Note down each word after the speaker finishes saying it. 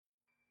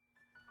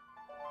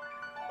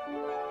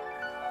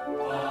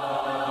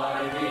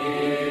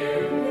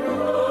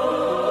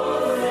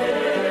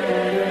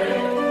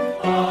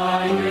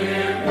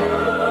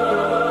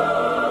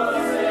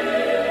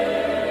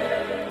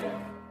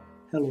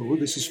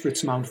this is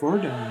Fritz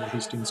Mountford and the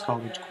Hastings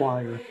College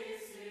Choir.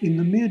 In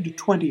the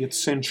mid-20th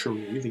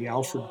century, the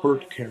Alfred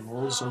Burt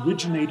carols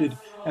originated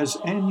as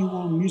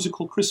annual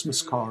musical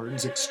Christmas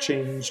cards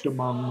exchanged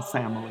among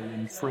family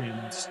and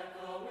friends.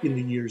 In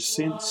the years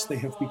since, they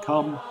have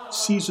become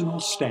seasonal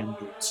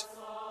standards.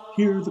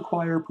 Here the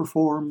choir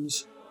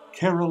performs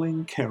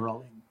Caroling,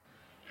 Caroling.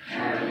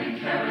 Caroling,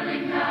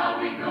 caroling, now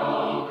we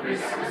go,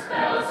 Christmas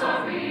bells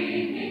are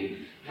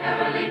ringing.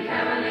 Caroling,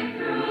 caroling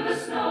through the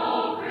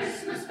snow,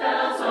 Christmas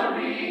bells are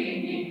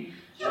ringing.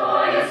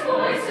 Joyous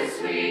voices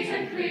sweet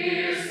and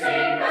clear,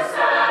 sing the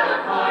sad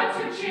of heart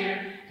to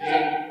cheer.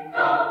 Ding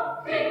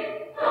dong,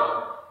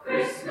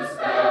 Christmas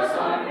bells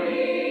are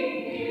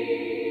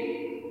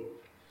ringing.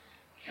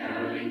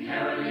 Caroling,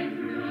 caroling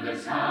through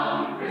the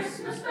town,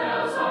 Christmas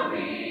bells are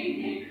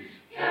ringing.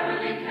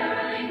 Caroling,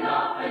 caroling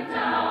up and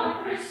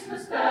down,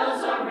 Christmas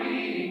bells are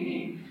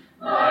ringing.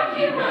 Mark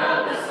ye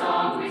well the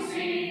song we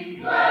sing,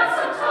 glad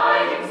some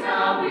tidings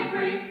now we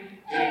bring.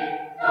 Ding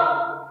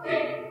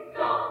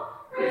dong,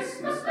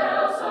 Christmas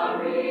bells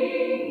are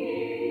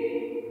ringing.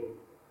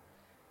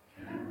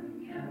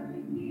 Caroling,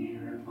 caroling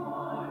near and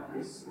far,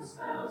 Christmas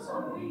bells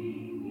are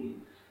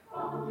ringing.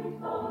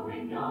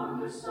 Following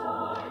yonder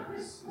star,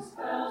 Christmas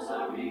bells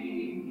are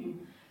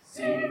ringing.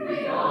 Sing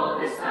we all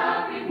this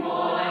happy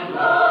morn,